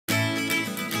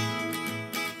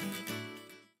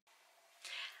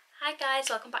Hi guys,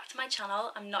 welcome back to my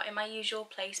channel. I'm not in my usual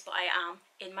place, but I am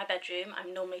in my bedroom.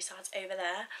 I'm normally sat over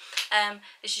there.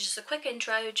 This is just a quick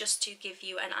intro just to give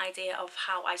you an idea of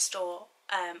how I store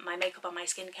my makeup and my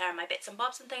skincare and my bits and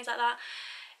bobs and things like that.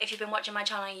 If you've been watching my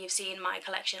channel, you've seen my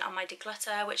collection and my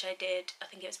declutter, which I did, I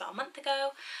think it was about a month ago.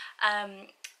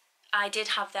 I did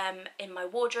have them in my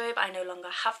wardrobe. I no longer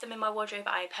have them in my wardrobe.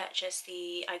 I purchased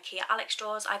the Ikea Alex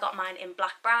drawers. I got mine in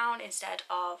black brown instead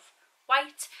of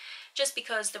white, just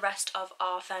because the rest of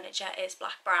our furniture is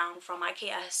black brown from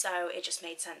Ikea, so it just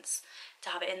made sense to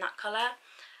have it in that colour.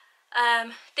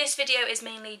 This video is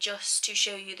mainly just to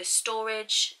show you the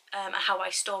storage, how I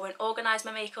store and organise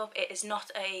my makeup. It is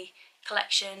not a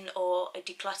collection or a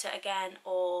declutter again,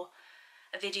 or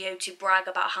a video to brag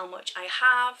about how much I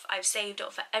have. I've saved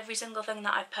up for every single thing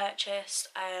that I've purchased.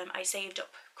 I saved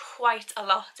up quite a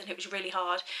lot, and it was really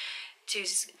hard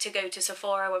to go to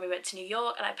Sephora when we went to New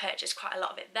York, and I purchased quite a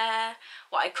lot of it there.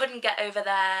 What I couldn't get over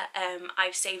there,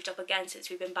 I've saved up again since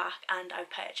we've been back, and I've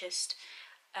purchased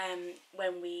when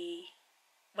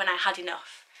I had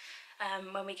enough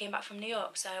when we came back from New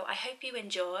York. So I hope you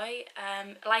enjoy.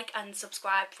 Like and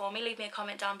subscribe for me, leave me a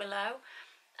comment down below,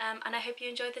 and I hope you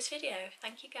enjoyed this video.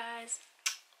 Thank you guys,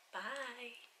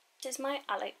 bye. This is my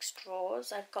Alex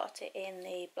drawers. I've got it in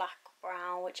the black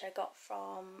brown, which I got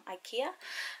from Ikea,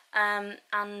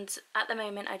 and at the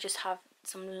moment I just have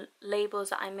some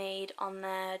labels that I made on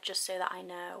there just so that I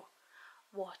know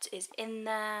what is in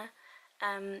there.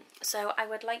 So I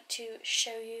would like to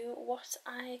show you what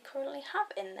I currently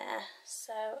have in there,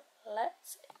 so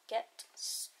let's get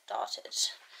started.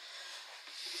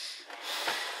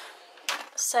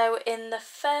 So in the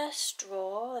first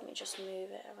drawer, let me just move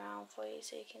it around for you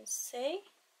so you can see.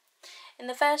 In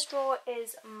the first drawer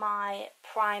is my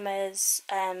primers,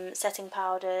 setting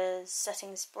powders,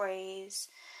 setting sprays,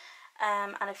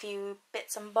 and a few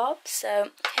bits and bobs. So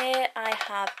here I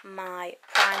have my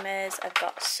primers. I've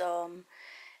got some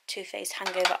Too Faced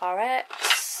Hangover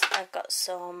RX, I've got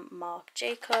some Marc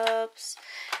Jacobs,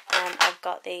 I've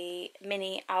got the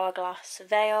mini hourglass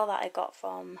veil that I got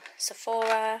from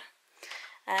Sephora.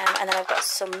 And then I've got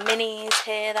some minis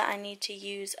here that I need to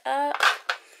use up.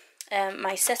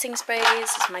 My setting sprays,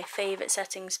 this is my favourite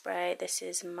setting spray. This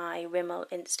is my Rimmel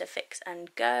Insta Fix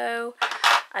and Go.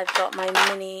 I've got my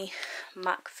mini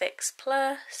MAC Fix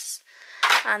Plus.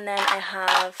 And then I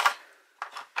have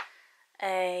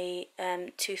a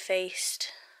Too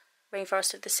Faced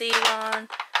Rainforest of the Sea one.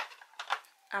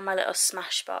 And my little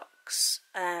Smashbox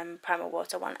Primal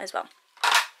Water one as well.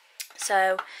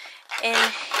 So in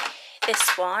this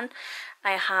one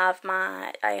I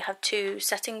have two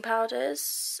setting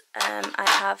powders. I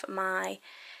have my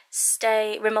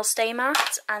Rimmel Stay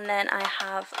Matte, and then I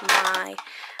have my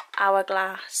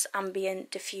Hourglass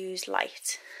Ambient Diffuse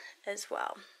Light as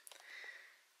well.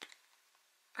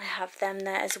 I have them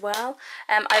there as well.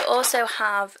 I also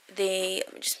have the,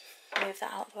 let me just move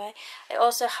that out of the way. I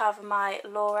also have my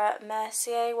Laura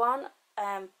Mercier one,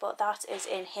 but that is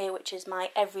in here, which is my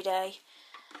everyday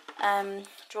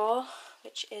drawer,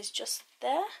 which is just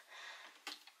there.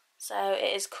 So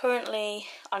it is currently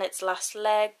on its last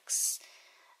legs,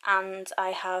 and I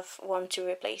have one to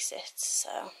replace it,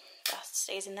 so that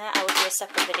stays in there. I will do a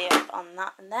separate video on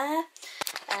that and there,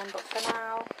 but for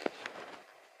now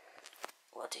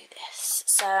we'll do this.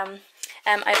 So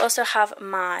I also have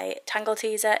my Tangle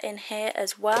Teaser in here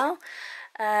as well.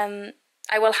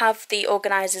 I will have the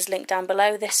organisers linked down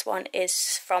below. This one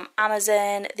is from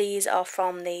Amazon, these are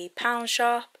from the Pound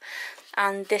shop,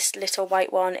 and this little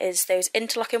white one is those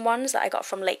interlocking ones that I got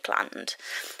from Lakeland.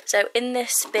 So in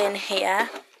this bin here,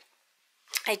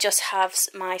 I just have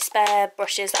my spare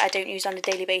brushes that I don't use on a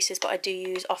daily basis, but I do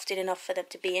use often enough for them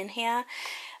to be in here.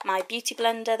 My beauty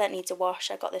blender that needs a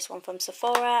wash, I got this one from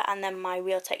Sephora, and then my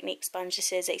Real Technique sponge.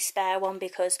 This is a spare one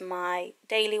because my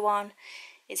daily one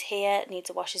is here, needs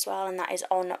a wash as well, and that is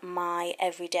on my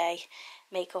everyday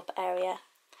makeup area.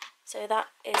 So that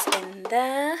is in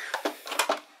there.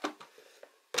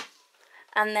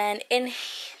 And then in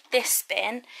this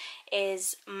bin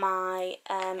is my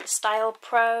Style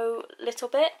Pro little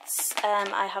bits.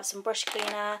 I have some brush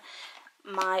cleaner,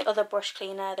 my other brush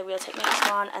cleaner, the Real Techniques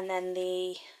one, and then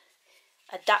the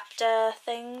adapter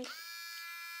thing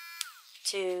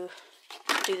to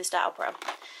do the Style Pro.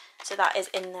 So that is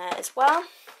in there as well.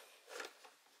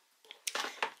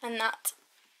 And that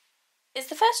is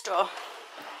the first drawer.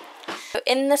 So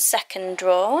in the second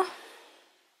drawer,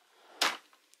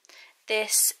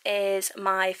 this is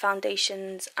my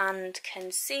foundations and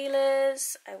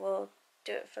concealers. I will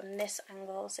do it from this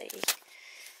angle so you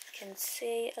can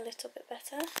see a little bit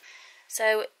better.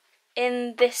 So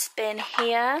in this bin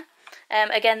here,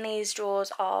 Again, these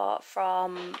drawers are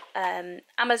from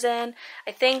Amazon.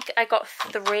 I think I got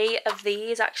 3 of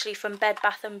these actually from Bed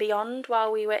Bath & Beyond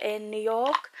while we were in New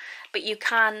York. But you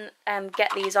can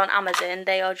get these on Amazon.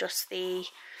 They are just the,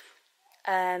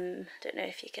 don't know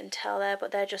if you can tell there,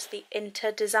 but they're just the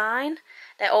Inter design.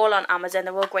 They're all on Amazon.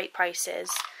 They're all great prices.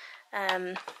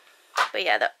 But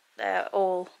yeah, they're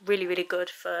all really, really good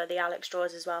for the Alex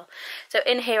drawers as well. So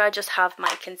in here I just have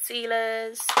my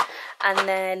concealers, and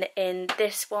then in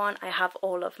this one I have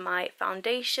all of my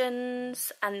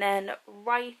foundations, and then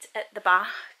right at the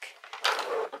back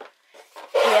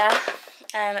here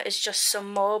is just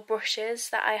some more brushes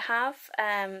that I have,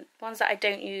 ones that I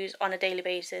don't use on a daily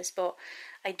basis but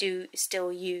I do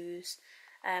still use.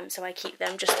 So I keep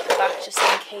them just at the back just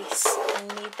in case I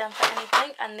need them for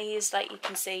anything. And these, like you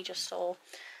can see, just all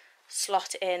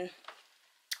slot in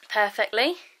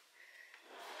perfectly.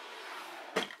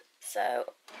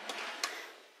 So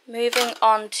moving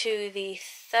on to the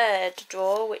third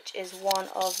drawer, which is one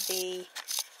of the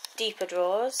deeper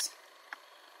drawers,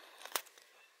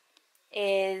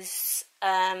 is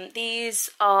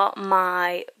these are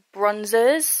my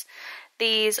bronzers.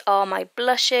 These are my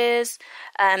blushes,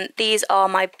 these are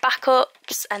my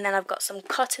backups, and then I've got some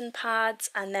cotton pads,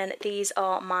 and then these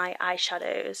are my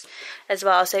eyeshadows as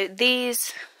well. So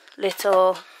these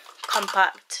little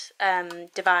compact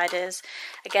dividers,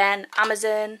 again,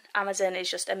 Amazon is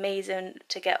just amazing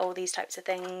to get all these types of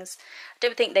things. I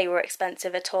don't think they were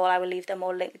expensive at all. I will leave them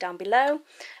all linked down below.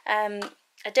 I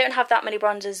don't have that many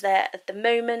bronzers there at the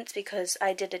moment because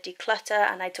I did a declutter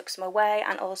and I took some away,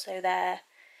 and also there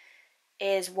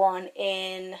is one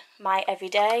in my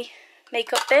everyday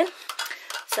makeup bin,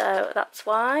 so that's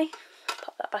why.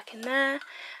 Pop that back in there.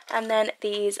 And then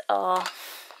these are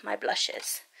my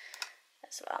blushes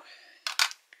as well,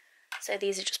 so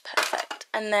these are just perfect.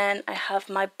 And then I have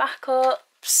my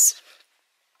backups,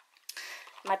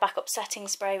 my backup setting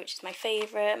spray, which is my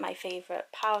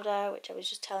favourite powder, which I was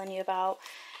just telling you about,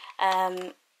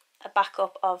 a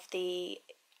backup of the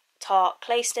Tarte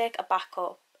clay stick, a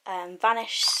backup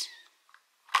Vanish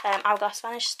Hourglass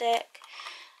Vanish stick,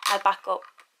 my backup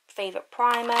favourite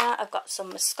primer. I've got some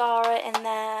mascara in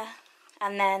there,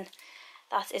 and then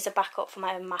that is a backup for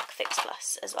my MAC Fix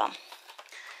Plus as well.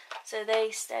 So they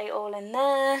stay all in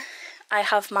there. I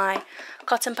have my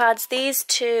cotton pads. These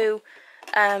two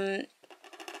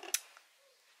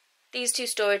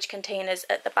storage containers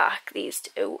at the back, these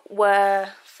two were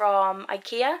from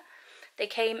Ikea. They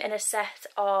came in a set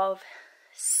of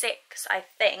 6, I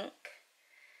think.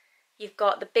 You've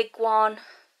got the big one,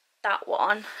 that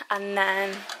one, and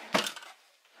then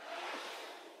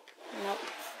nope.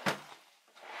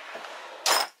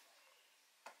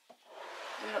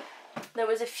 There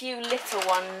was a few little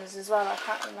ones as well. I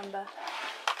can't remember.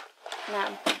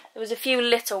 No, there was a few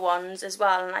little ones as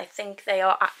well, and I think they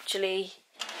are actually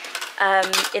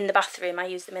in the bathroom. I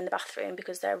use them in the bathroom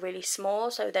because they're really small,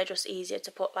 so they're just easier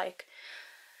to put like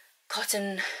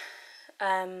cotton,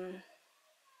 not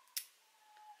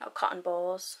cotton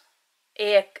balls,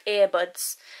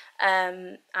 earbuds,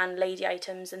 and lady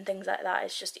items and things like that.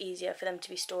 It's just easier for them to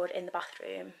be stored in the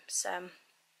bathroom. So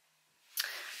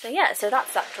yeah, so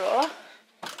that's that drawer.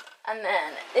 And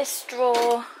then this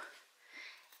drawer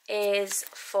is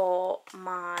for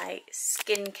my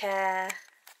skincare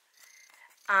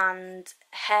and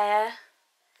hair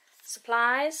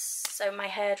supplies. So my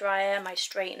hairdryer, my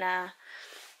straightener,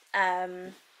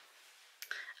 and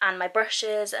my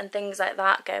brushes and things like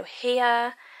that go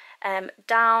here.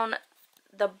 Down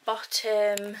the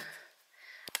bottom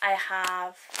I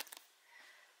have,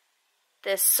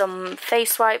 there's some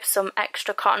face wipes, some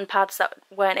extra cotton pads that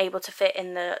weren't able to fit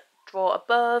in the drawer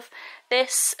above.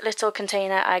 This little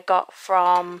container I got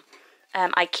from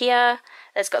Ikea.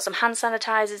 It's got some hand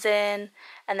sanitizers in,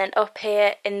 and then up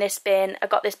here in this bin, I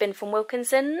got this bin from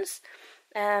Wilkinson's.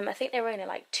 I think they were only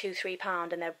like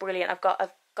 £2–3 and they're brilliant. I've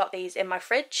got these in my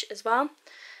fridge as well.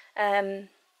 And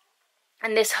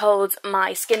this holds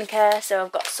my skincare, so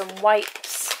I've got some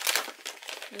wipes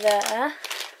there,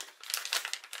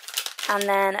 and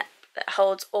then it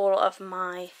holds all of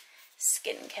my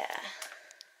skincare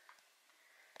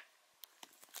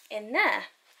in there.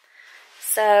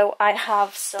 So I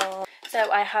have some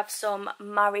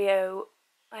Mario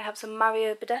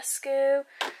Badescu.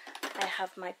 I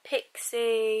have my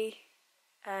Pixie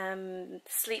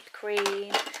sleep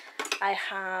cream. I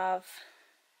have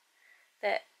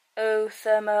the Eau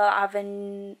Thermal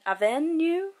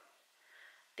Avenue,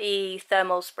 the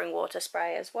thermal spring water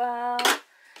spray as well.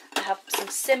 I have some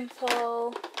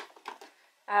Simple.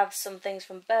 I have some things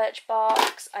from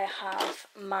Birchbox. I have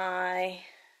my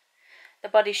the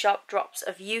Body Shop Drops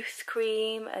of Youth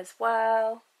cream as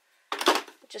well.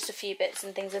 Just a few bits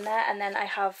and things in there. And then I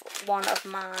have one of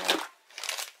my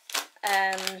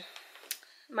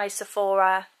my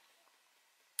Sephora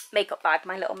makeup bag,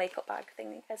 my little makeup bag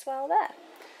thing as well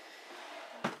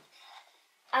there.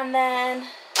 And then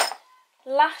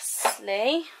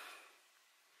lastly,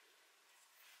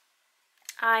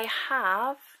 I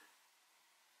have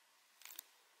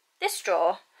this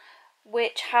drawer,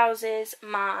 which houses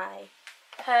my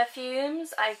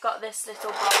perfumes. I've got this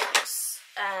little box.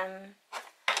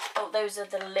 Oh, those are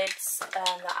the lids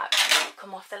that actually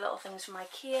come off, the little things from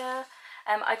Ikea.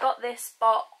 I got this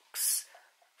box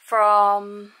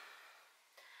from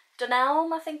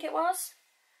Dunelm, I think it was,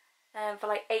 for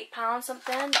like £8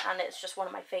 something, and it's just one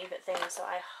of my favourite things, so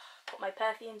I put my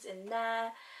perfumes in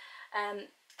there.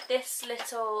 This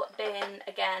little bin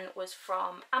again was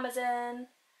from Amazon,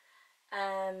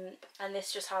 and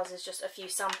this just houses just a few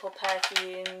sample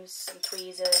perfumes, some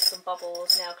tweezers, some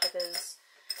bubbles, nail clippers,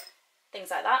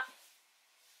 things like that.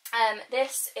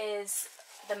 This is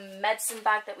the medicine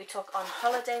bag that we took on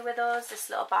holiday with us. This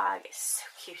little bag is so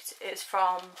cute. It's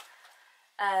from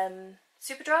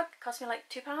Superdrug. It cost me like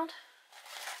 £2, and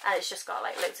it's just got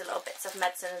like loads of little bits of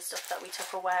medicine and stuff that we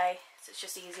took away, so it's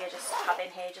just easier just to have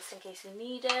in here just in case we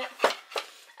need it.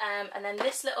 And then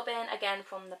this little bin again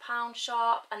from the Pound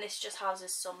Shop, and this just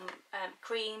houses some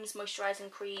creams,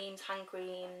 moisturising creams, hand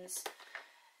creams,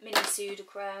 mini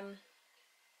Sudocrem.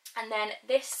 And then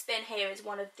this bin here is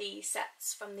one of the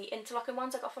sets from the interlocking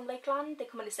ones I got from Lakeland. They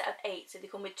come in a set of 8, so they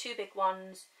come with 2 big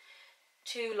ones,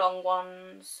 2 long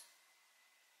ones,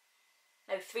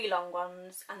 no, 3 long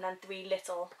ones, and then 3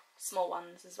 little small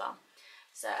ones as well.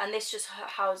 So, and this just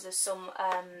houses some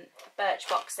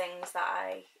Birchbox things that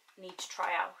I need to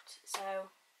try out.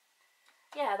 So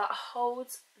yeah, that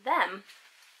holds them.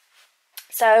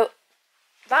 So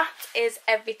that is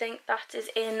everything that is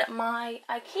in my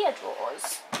Ikea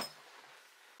drawers.